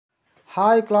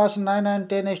Hi class 9 and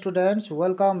 10 students,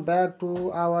 welcome back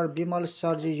to our Bimal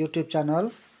Sarji YouTube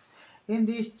channel. In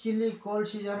this chilly cold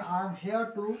season, I am here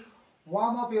to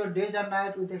warm up your days and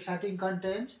night with exciting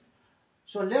content.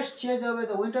 So let's chase away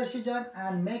the winter season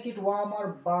and make it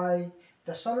warmer by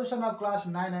the solution of class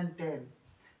 9 and 10.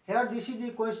 Here this is the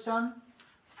question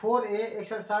 4A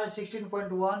exercise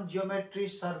 16.1 geometry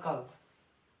circle.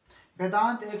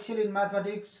 Vedanta excel in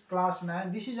mathematics class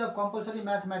 9. This is a compulsory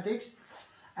mathematics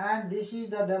and this is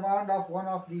the demand of one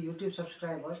of the YouTube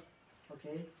subscribers.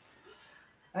 Okay,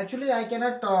 actually I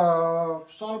cannot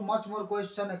solve much more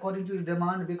question according to the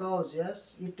demand because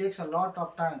yes, it takes a lot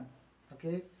of time.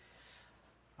 Okay,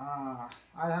 I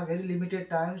have very limited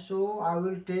time, so I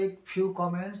will take few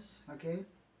comments. Okay,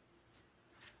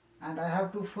 and I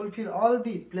have to fulfill all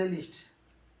the playlists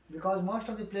because most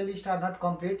of the playlists are not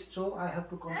complete, so I have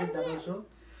to complete that also.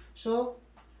 So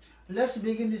let's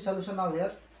begin the solution now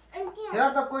here.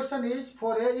 Here the question is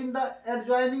for a in the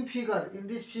adjoining figure, in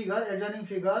this figure, adjoining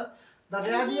figure, the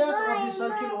radius of the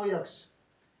circle OX.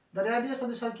 The radius of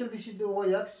the circle, this is the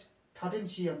OX, 13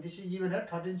 cm. This is given at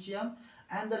 13 cm.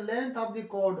 And the length of the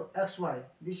chord XY.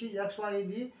 This is XY is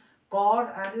the chord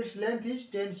and its length is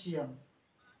 10 cm.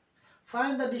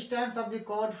 Find the distance of the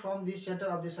chord from the center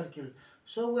of the circle.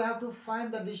 So we have to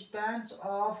find the distance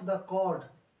of the chord.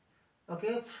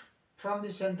 Okay, from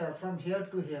the center, from here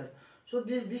to here. So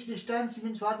this distance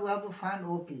means what? We have to find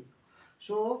OP.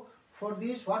 So for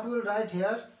this, what we will write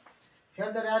here?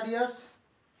 Here the radius,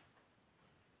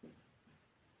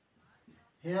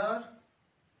 here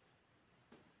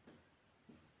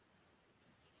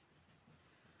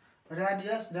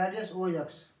radius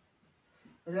OX.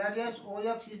 Radius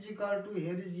OX is equal to,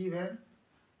 here is given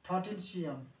 13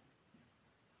 cm.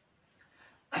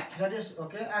 Radius,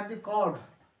 okay, and the chord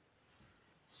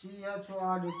CHORD, the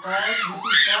chord, this is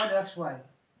chord XY.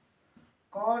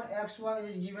 Chord XY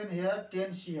is given here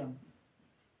 10 cm.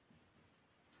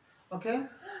 Okay,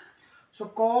 so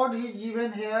chord is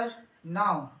given here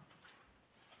now.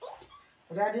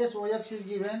 Radius OX is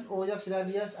given, OX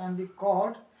radius, and the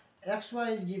chord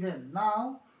XY is given.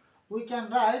 Now we can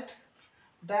write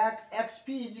that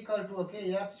XP is equal to, okay,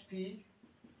 XP,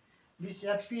 this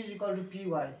XP is equal to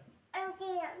PY,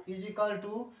 is equal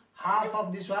to half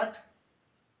of this what?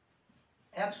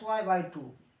 XY by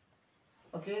 2.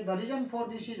 Okay, the reason for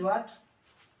this is what?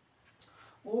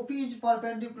 OP is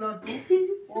perpendicular to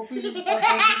OP is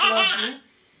perpendicular to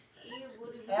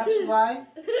XY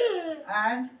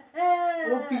and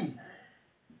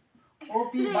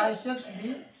OP bisects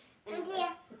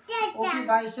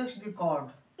the chord.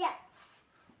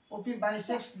 OP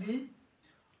bisects the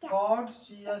chord,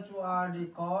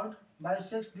 CHORD, chord,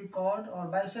 bisects the chord or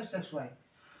bisects XY.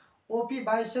 OP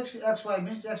bisects XY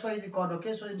means XY is the chord.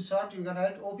 Okay, so in short you can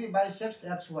write OP bisects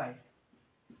XY.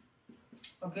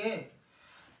 Okay,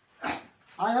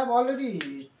 I have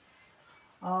already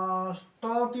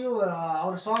taught you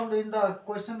or solved in the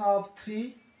question of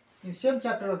 3 in same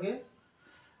chapter. Okay,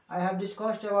 I have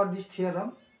discussed about this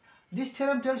theorem. This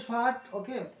theorem tells what?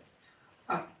 Okay,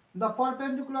 the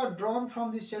perpendicular drawn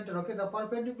from the center. Okay, the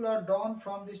perpendicular drawn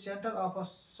from the center of a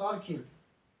circle,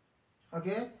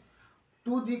 okay,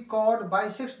 to the chord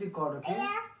bisects the chord. Okay,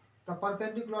 the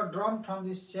perpendicular drawn from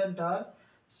the center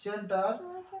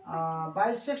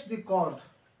bisects the chord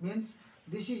means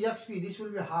this is XP, this will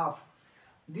be half,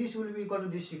 this will be equal to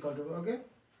this equal to. Okay,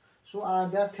 so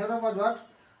that theorem was what?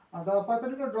 The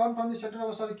perpendicular drawn from the center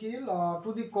of a circle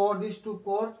to the chord, these two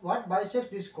chords what bisects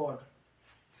this chord.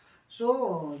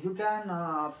 So you can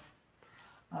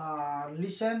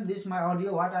listen this my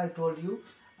audio what I told you.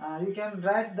 You can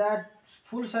write that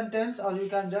full sentence or you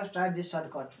can just write this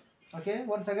shortcut. Okay,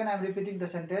 once again I am repeating the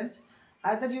sentence.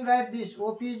 Either you write this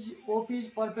OP is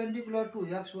perpendicular to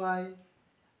XY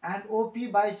and OP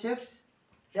bisects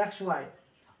XY,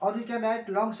 or you can write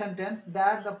long sentence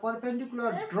that the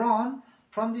perpendicular drawn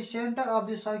from the center of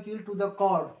the circle to the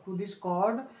chord, to this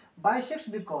chord bisects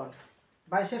the chord.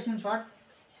 Bisects means what?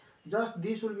 Just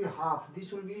this will be half,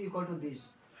 this will be equal to this.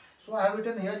 So I have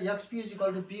written here XP is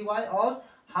equal to PY or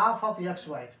half of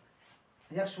XY.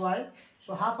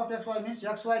 So half of XY means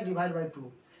XY divided by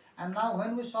 2. And now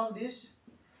when we solve this,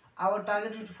 our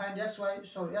target is to find XY,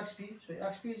 so XP. So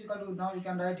XP is equal to, now we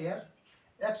can write here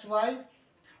XY.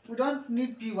 We don't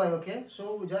need PY, okay?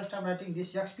 So we just am writing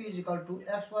this XP is equal to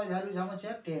XY value is how much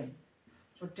here? 10.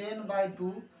 So 10 by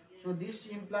 2. So this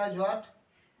implies what?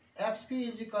 XP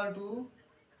is equal to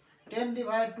 10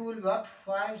 divided 2 will be what?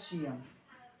 5 cm.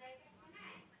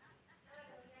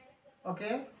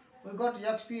 Okay, we got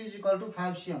XP is equal to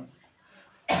 5 cm.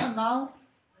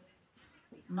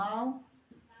 now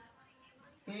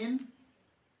in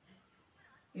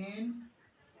in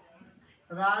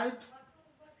right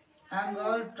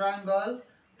angle triangle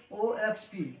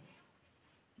OXP.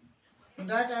 In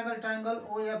right angle triangle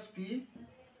OXP,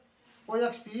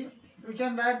 we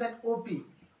can write that OP.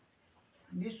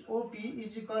 This OP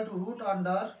is equal to root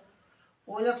under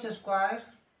OX square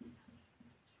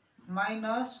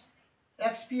minus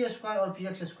XP square or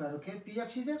PX square. Okay,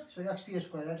 PX is there, so XP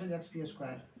square. That is XP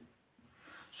square.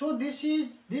 So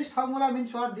this formula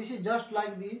means what? This is just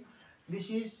like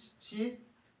see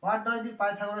what does the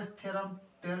Pythagoras theorem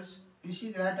tells? This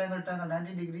is right angle triangle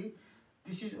 90°.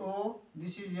 This is O,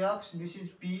 this is X, this is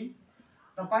P.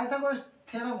 The Pythagoras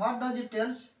theorem, what does it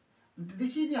tells?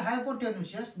 This is the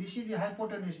hypotenuse, yes, this is the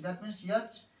hypotenuse. That means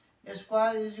H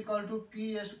square is equal to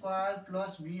P square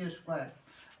plus B square.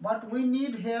 But we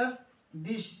need here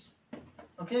this,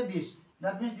 okay, this.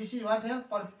 That means this is what here,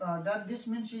 that this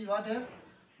means is what here?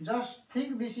 Just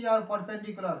think this is our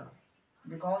perpendicular,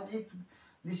 because if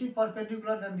this is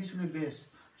perpendicular then this will be base.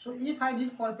 So if I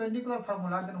need perpendicular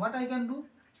formula, then what I can do?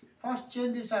 First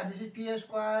change this side. This is P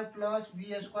square plus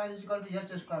B square is equal to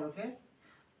H square. Okay.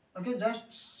 Okay.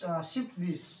 Just shift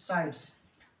these sides.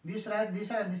 This right, this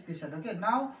side, and this side. Okay.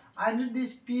 Now I need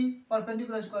this P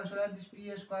perpendicular square. So that this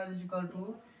P square is equal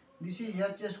to this is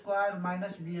H square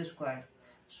minus B square.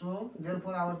 So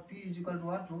therefore our P is equal to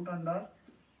what? Root under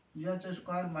H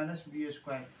square minus B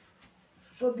square.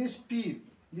 So this P,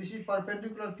 this is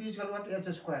perpendicular P is equal to what?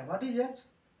 H square. What is H?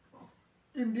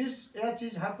 In this H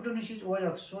is hypotenuse is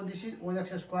OX, so this is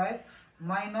OX square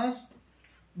minus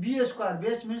B square.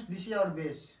 Base means this is our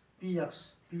base,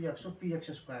 PX, so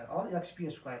PX square or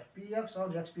XP square. PX or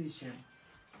XP is same.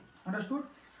 Understood?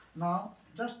 Now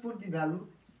just put the value.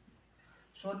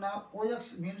 So now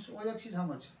OX means OX is how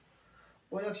much?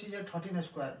 OX is a 13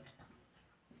 square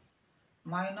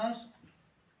minus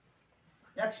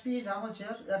XP is how much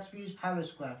here? XP is 5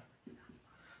 square.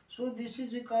 So this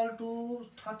is equal to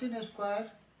 13 square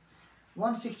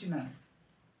 169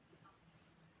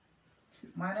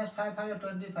 minus 5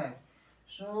 25.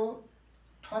 So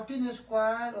 13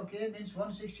 square, okay, means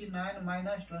 169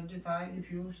 minus 25.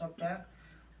 If you subtract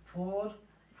 4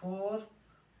 4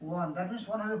 1, that means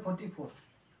 144.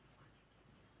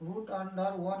 Root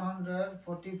under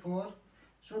 144.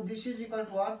 So this is equal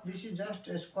to what? This is just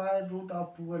a square root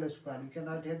of 12 square. You can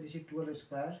write here this is 12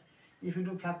 square. If you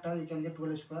do factor, you can get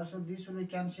 12 square. So this will be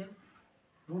cancelled.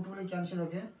 Root will be cancelled.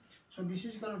 Okay. So this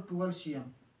is equal to 12 cm.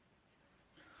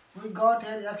 We got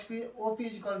here XP OP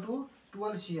is equal to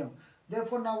 12 cm.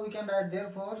 Therefore now we can write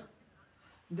therefore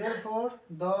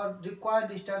the required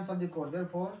distance of the chord.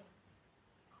 Therefore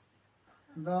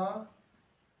the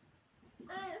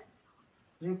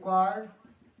required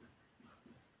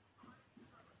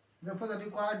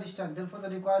distance. Therefore the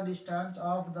required distance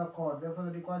of the chord. Therefore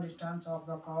the required distance of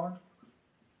the chord.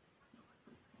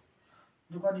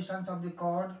 Required distance of the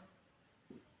chord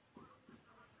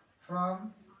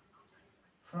from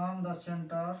the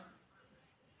center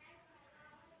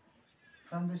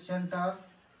of the circle.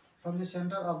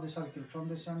 From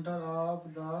the center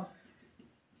of the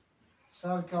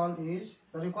circle is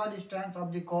the required distance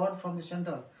of the chord from the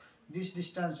center. This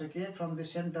distance, okay, from the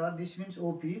center, this means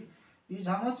OP is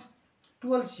how much?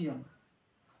 12 cm.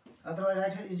 Otherwise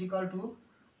right here is equal to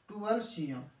 12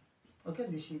 cm. Okay,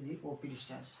 this is the OP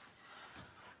distance.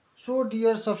 So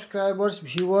dear subscribers,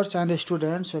 viewers and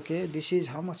students, okay, this is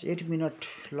how much? 8-minute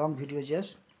long video,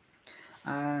 yes,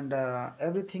 and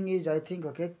everything is, I think,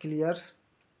 okay, clear.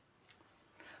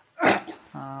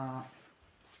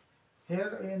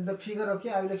 Here in the figure, okay,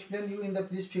 I will explain you in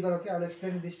this figure. Okay, I will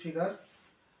explain this figure.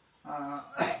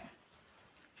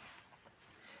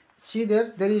 See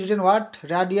there is written what?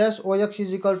 Radius OX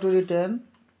is equal to written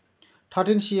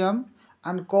 13 cm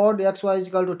and chord XY is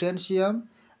equal to 10 cm,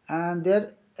 and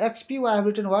there XP I have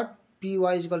written what?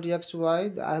 PY is equal to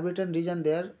XY. I have written region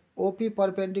there. OP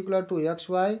perpendicular to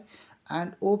XY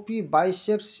and OP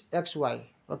bisects XY.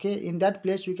 Okay, in that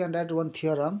place we can write one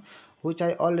theorem which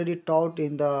I already taught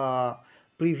in the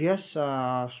previous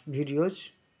videos.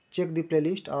 Check the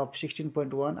playlist of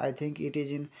 16.1. I think it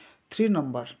is in 3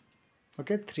 number.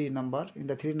 Okay, 3 number. In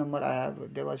the 3 number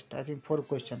there was, I think, 4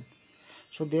 questions.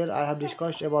 So there I have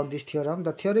discussed about this theorem.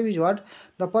 The theorem is what?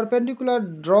 The perpendicular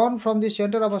drawn from the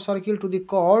center of a circle to the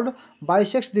chord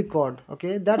bisects the chord.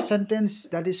 Okay, that sentence,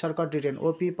 that is circuit written.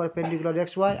 OP perpendicular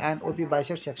XY and OP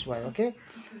bisects XY. Okay.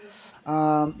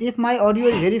 If my audio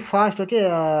is very fast, okay,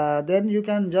 then you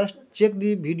can just check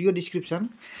the video description.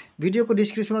 Video को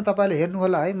description में तपाईले हेर्नु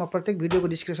होला है. म प्रत्येक video को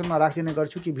description में राखिदिने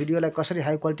गर्छु कि भिडियोलाई कसरी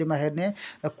हाई क्वालिटी में हेर्ने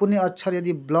र कुनै अक्षर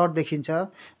यदि ब्लर देखिन्छ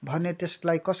भने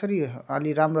त्यसलाई कसरी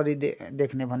अलि राम्ररी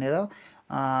देख्ने भनेर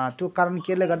त्यो कारण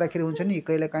केले गर्दाखेरि हुन्छ नि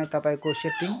कहिलेकाहीँ तपाईँको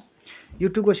सेटिङ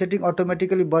युट्युबको सेटिङ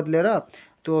अटोमेटिकली बदलेर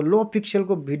त्यो लो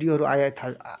पिक्सलको भिडियोहरू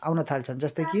आउन थाल्छन्,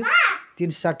 जस्तै कि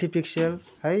 360 पिक्सल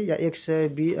है या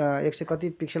 100 कति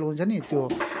पिक्सल हुन्छ नि त्यो।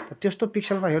 त्यस्तो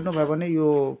पिक्सलमा हेर्नुभयो भने यो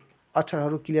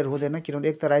अक्षरहरू क्लियर हुँदैन, किनभने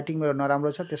एक त राइटिङ मेरो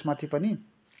नराम्रो छ, त्यसमाथि पनि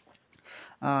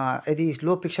यदि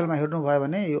लो पिक्सलमा हेर्नुभयो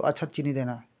भने यो अक्षर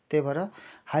चिनिँदैन। त्यही भएर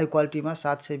हाई क्वालिटीमा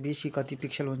 720 कति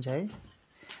पिक्सल हुन्छ है,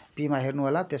 पीमा हेर्नु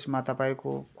होला। त्यसमा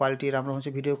तपाईको क्वालिटी राम्रो हुन्छ,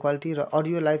 भिडियो क्वालिटी। र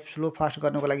अडियोलाई स्लो फास्ट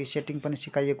गर्नको लागि सेटिङ पनि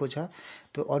सिकाइएको छ।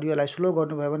 त्यो अडियोलाई स्लो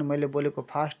गर्नुभयो भने मैले बोलेको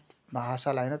फास्ट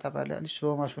भाषालाई हैन तपाईहरुले अलि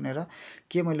स्लोमा सुनेर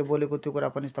के मैले बोलेको त्यो कुरा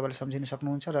पनि तपाईले सम्झिन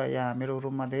सक्नुहुन्छ। र यहाँ मेरो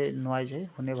रुममा धेरै नोइज है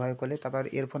हुने भएकोले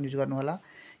तपाईहरु इयरफोन युज गर्नु होला,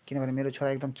 किनभने मेरो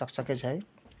छोरा एकदम चकचके छ है।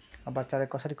 अब बच्चालाई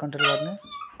कसरी कन्ट्रोल गर्ने?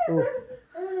 ओ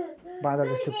बादर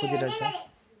जस्तो कुदिरहेछ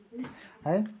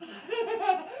है।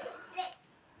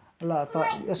 ल त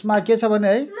यसमा के छ भने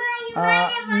है,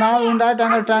 now in right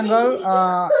angle triangle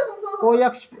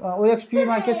OXP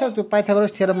मा के छ त्यो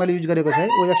पाइथागोरस थ्योरम मैले युज गरेको छ है।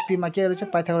 OXP मा के रहेछ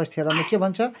पाइथागोरस थ्योरमले के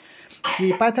भन्छ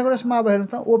कि पाइथागोरस मा अब हेर्नु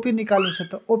त OP निकाल्नु छ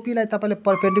त OP लाई तपाईले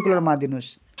परपेन्डिकुलर मानिदिनुस्,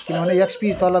 किनभने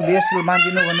XP तल बेस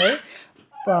मानिदिनु भने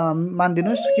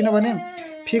मानिदिनुस्, किनभने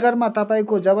फिगरमा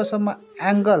तपाईको जबसम्म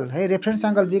एंगल है रेफरेन्स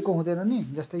एंगल दिएको हुँदैन नि,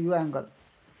 जस्तै यो एंगल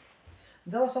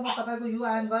जबसम्म तपाईको यो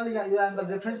एंगल या यो एंगल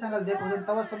रेफरेन्स एंगल दिएको हुँदैन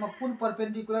तबसम्म कुन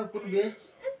परपेन्डिकुलर कुन बेस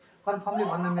कन्फर्मली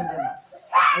भन्न मिल्दैन।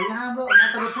 यहाँ हाम्रो न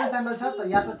त रेफरेन्स एंगल छ त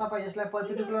या त तपाई यसलाई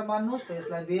परपेन्डिकुलर मान्नुस् त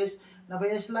यसलाई बेस, नभए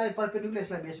यसलाई परपेन्डिकुलर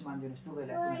यसलाई बेस मानिदिनुस्,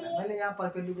 दुवैलाई कुनैलाई। मैले यहाँ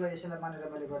परपेन्डिकुलर यसलाई मानेर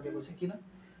मैले गरिदिएको छु, किन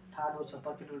ठाडो छ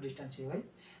परपेन्डिकुलर डिस्टेन्स है।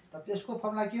 त त्यसको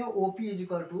फर्मुला के हो OP =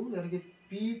 यानी कि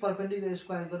P परपेन्डिकुलर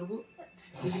स्क्वायर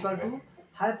 =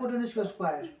 हाइपोटेन्युज को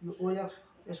स्क्वायर यो OX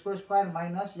यसको स्क्वायर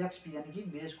माइनस XP यानी कि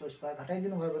बेस को स्क्वायर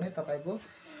घटाइदिनु भयो भने तपाईको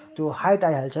त्यो हाइट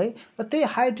आइहाल्छ है। त त्यही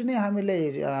हाइट नै हामीले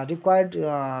रिक्वायर्ड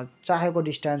चाहेको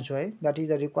डिस्टेन्स हो है। That is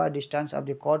the required distance of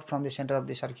the curd from the centre of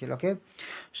the circle. Okay,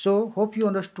 so hope you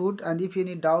understood and if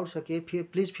any doubts okay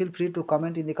please feel free to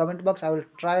comment in the comment box. I will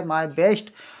try my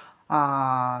best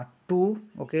to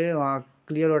okay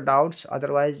clear your doubts.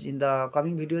 Otherwise in the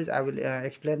coming videos I will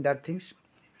explain that things,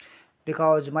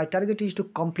 because my target is to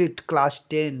complete class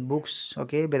 10 books,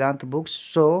 okay, Vedanta books.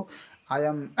 So I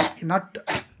am not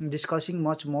discussing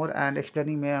much more and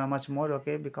explaining much more,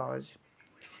 okay, because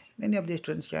many of the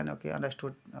students can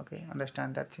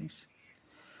understand that things.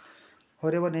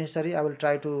 Wherever necessary I will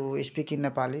try to speak in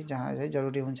Nepali, जहाँ चाहिँ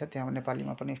जरुरी हुन्छ त्यहाँ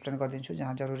नेपालीमा पनि explain गर्दिन्छु,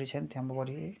 जहाँ जरुरी छैन त्यहाँ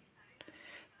बढी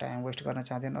टाइम वेस्ट गर्न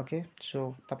चाहदैन। ओके, सो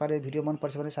तपाईले भिडियो मन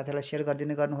पर्छ भने साथीहरुलाई शेयर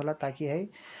गर्दिने गर्नु होला, ताकि है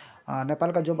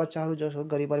नेपालका जो बच्चाहरु जो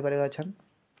गरीब परिवारका छन्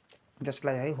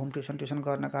जसलाई है होम ट्युसन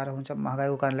गर्न गाह्रो हुन्छ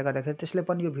महँगाईको कारणले गर्दाखेरि, त्यसले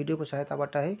पनि यो भिडियोको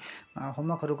सहायताबाट है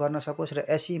होमवर्कहरु गर्न सकोस् र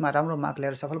एसई मा राम्रो मार्क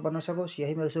ल्याएर सफल बन्न सकोस्,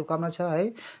 यही मेरो शुभकामना छ है।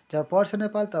 जब पढ्छ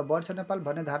नेपाल त बढ्छ नेपाल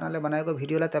भन्ने धारणाले बनाएको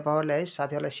भिडियोलाई तपाईहरुले है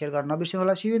साथीहरुलाई शेयर गर्न नबिर्सनु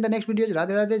होला। सी you in the next videos.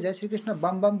 Radhe Radhe, जय श्री कृष्ण,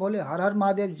 बम बम भोले, हर हर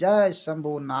महादेव, जय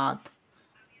शम्भुनाथ।